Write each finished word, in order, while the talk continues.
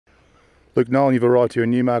Look, Nolan, you've arrived here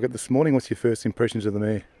in Newmarket this morning. What's your first impressions of the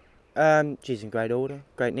mare? She's in great order,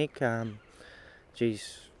 great nick.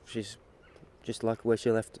 She's just like where she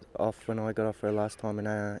left off when I got off her last time in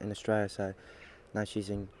Australia. So no, she's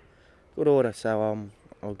in good order. So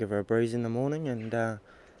I'll give her a breeze in the morning, and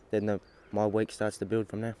then my week starts to build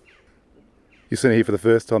from there. You've seen her here for the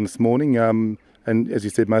first time this morning, and as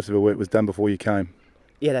you said, most of her work was done before you came.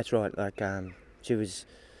 Yeah, that's right. She was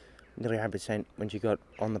nearly 100% when she got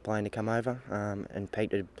on the plane to come over, and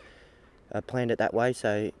Pete had planned it that way.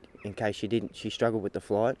 So in case she struggled with the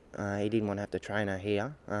flight. He didn't want to have to train her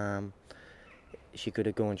here. She could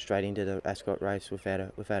have gone straight into the Ascot race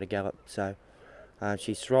without a gallop. So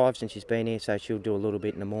she thrives since she's been here. So she'll do a little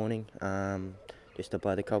bit in the morning, just to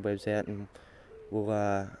blow the cobwebs out, and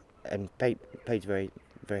Pete's very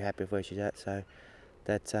happy with where she's at. So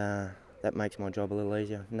that makes my job a little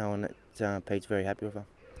easier, knowing that Pete's very happy with her.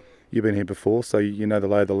 You've been here before, so you know the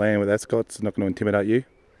lay of the land with Ascot. It's not going to intimidate you.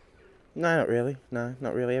 No, not really. No,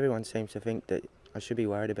 not really. Everyone seems to think that I should be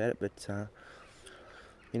worried about it, but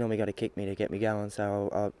you normally got to kick me to get me going.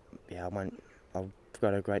 So I won't. I've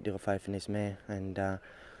got a great deal of faith in this mare, and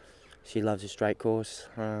she loves a straight course,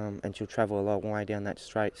 and she'll travel a long way down that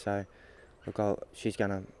straight. So look, she's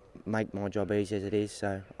going to make my job easy as it is.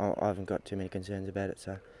 So I haven't got too many concerns about it.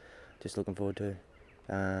 So just looking forward to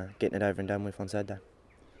getting it over and done with on Saturday.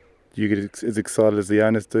 Do you get as excited as the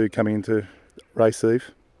owners do coming into race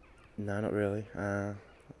eve? No, not really.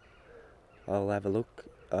 I'll have a look.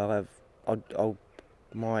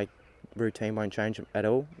 My routine won't change at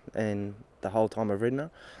all, and the whole time I've ridden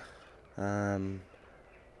her.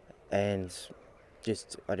 And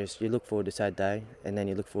you look forward to Saturday, and then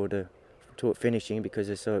you look forward to it finishing, because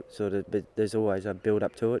there's always a build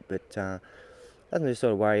up to it. But doesn't just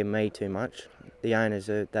sort of worry me too much. The owners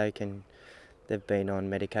they've been on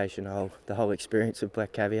medication the whole experience of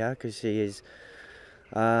Black Caviar, because she is.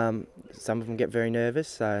 Some of them get very nervous,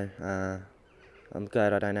 so I'm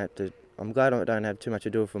glad I don't have too much to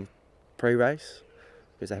do with them pre-race,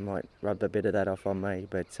 because they might rub a bit of that off on me.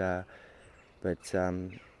 But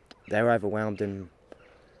they were overwhelmed, and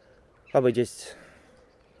probably just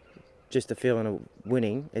the feeling of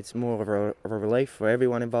winning. It's more of a relief for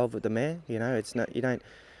everyone involved with the mare. You know, it's not you don't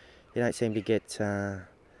seem to get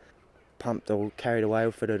pumped or carried away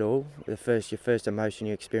with it at all. Your first emotion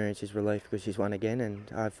you experience is relief, because she's won again, and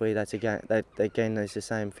hopefully that's again is the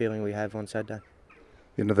same feeling we have on Saturday. At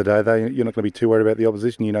the end of the day, though, you're not going to be too worried about the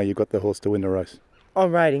opposition. You know you've got the horse to win the race.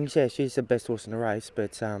 On ratings, yeah, she's the best horse in the race,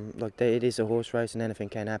 but look, it is a horse race and anything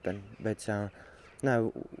can happen. But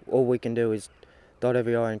no, all we can do is dot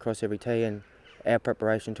every I and cross every T, and our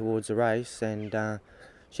preparation towards the race, and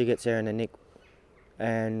she gets there in the nick,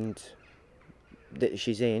 and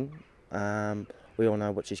she's in. We all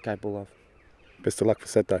know what she's capable of. Best of luck for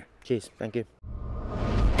Saturday. Cheers, thank you.